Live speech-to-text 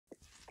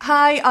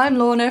Hi, I'm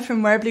Lorna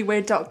from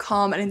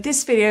wearablyweird.com, and in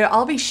this video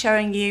I'll be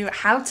showing you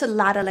how to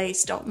ladder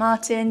lace Doc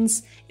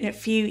Martens in a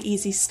few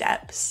easy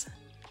steps.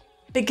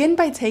 Begin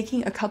by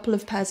taking a couple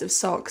of pairs of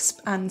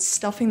socks and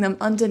stuffing them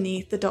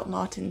underneath the Doc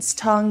Martens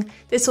tongue.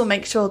 This will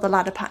make sure the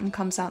ladder pattern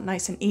comes out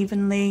nice and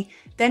evenly.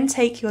 Then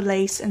take your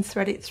lace and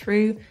thread it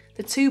through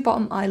the two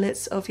bottom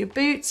eyelets of your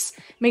boots.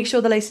 Make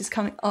sure the lace is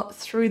coming up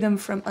through them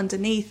from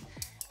underneath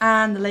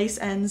and the lace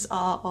ends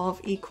are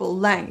of equal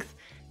length.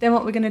 Then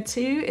what we're going to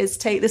do is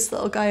take this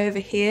little guy over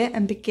here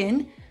and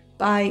begin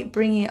by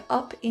bringing it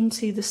up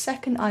into the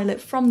second eyelet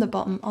from the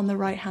bottom on the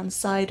right hand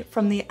side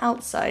from the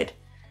outside.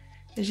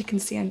 As you can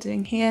see I'm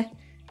doing here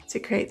to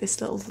create this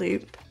little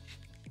loop.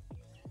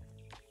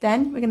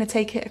 Then we're going to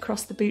take it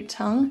across the boot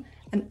tongue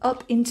and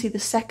up into the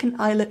second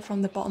eyelet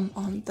from the bottom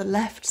on the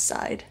left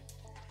side.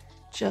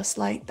 Just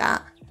like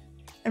that.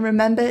 And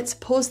remember to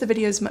pause the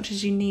video as much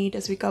as you need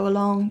as we go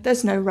along.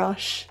 There's no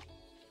rush.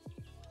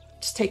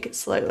 Just take it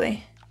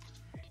slowly.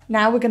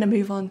 Now we're going to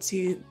move on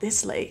to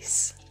this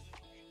lace.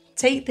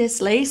 Take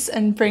this lace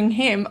and bring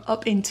him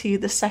up into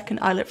the second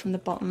eyelet from the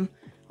bottom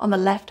on the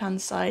left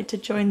hand side to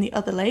join the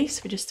other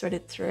lace we just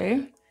threaded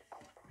through.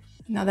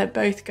 Now they're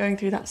both going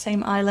through that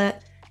same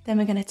eyelet. Then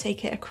we're going to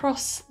take it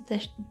across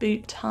the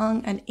boot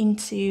tongue and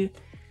into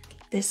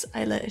this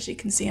eyelet, as you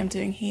can see I'm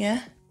doing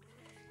here.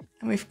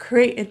 And we've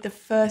created the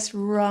first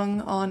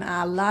rung on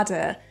our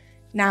ladder.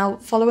 Now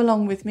follow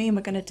along with me and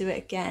we're going to do it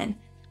again.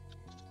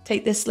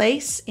 Take this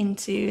lace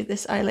into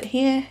this eyelet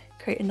here,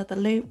 create another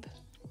loop,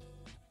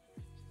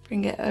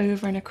 bring it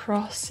over and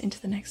across into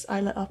the next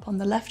eyelet up on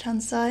the left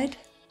hand side,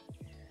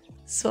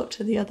 swap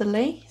to the other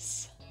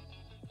lace,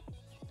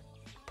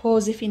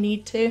 pause if you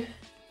need to,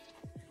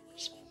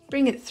 just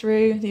bring it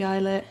through the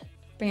eyelet,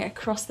 bring it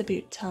across the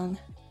boot tongue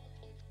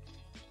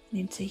and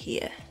into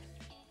here.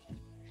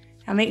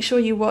 Now make sure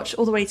you watch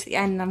all the way to the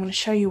end and I'm going to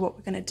show you what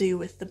we're going to do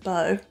with the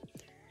bow.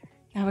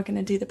 Now we're going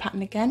to do the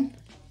pattern again.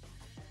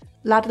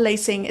 Ladder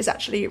lacing is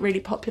actually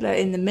really popular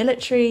in the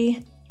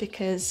military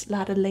because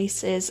ladder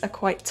laces are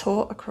quite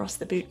taut across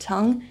the boot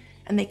tongue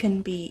and they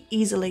can be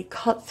easily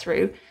cut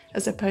through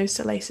as opposed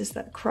to laces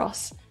that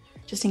cross,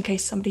 just in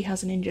case somebody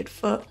has an injured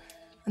foot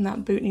and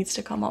that boot needs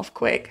to come off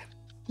quick.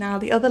 Now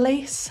the other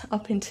lace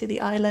up into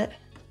the eyelet.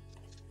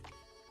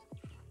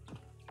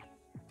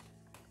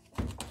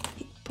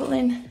 Keep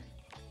pulling,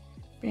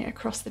 bring it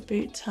across the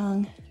boot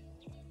tongue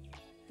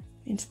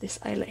into this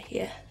eyelet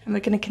here. And we're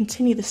going to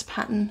continue this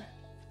pattern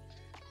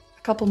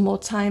a couple more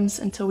times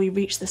until we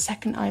reach the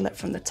second eyelet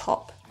from the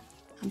top.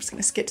 I'm just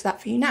going to skip to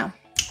that for you now.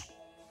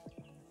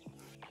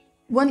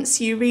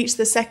 Once you reach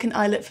the second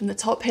eyelet from the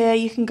top here,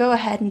 you can go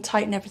ahead and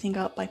tighten everything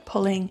up by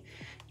pulling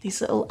these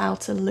little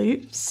outer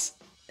loops.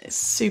 It's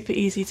super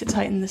easy to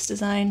tighten this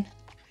design.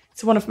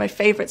 It's one of my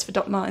favorites for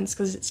Doc Martens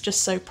because it's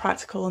just so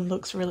practical and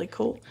looks really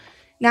cool.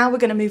 Now we're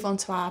going to move on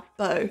to our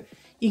bow.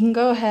 You can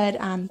go ahead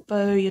and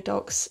bow your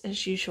docs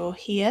as usual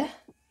here,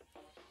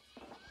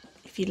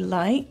 if you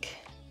like.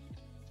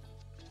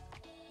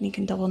 You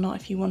can double knot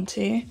if you want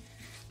to.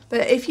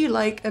 But if you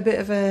like a bit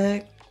of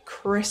a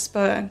crisper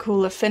and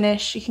cooler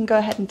finish, you can go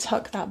ahead and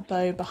tuck that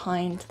bow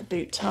behind the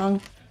boot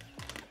tongue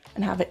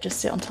and have it just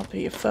sit on top of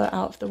your foot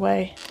out of the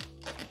way.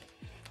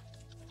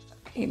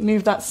 You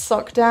move that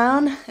sock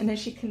down and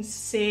as you can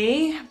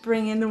see,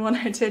 bring in the one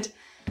I did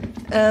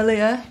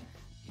earlier,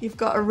 you've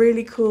got a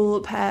really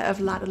cool pair of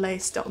ladder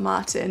lace Doc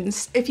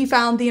Martens. If you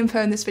found the info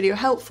in this video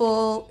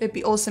helpful, it'd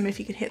be awesome if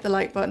you could hit the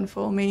like button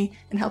for me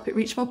and help it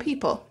reach more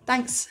people.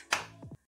 Thanks.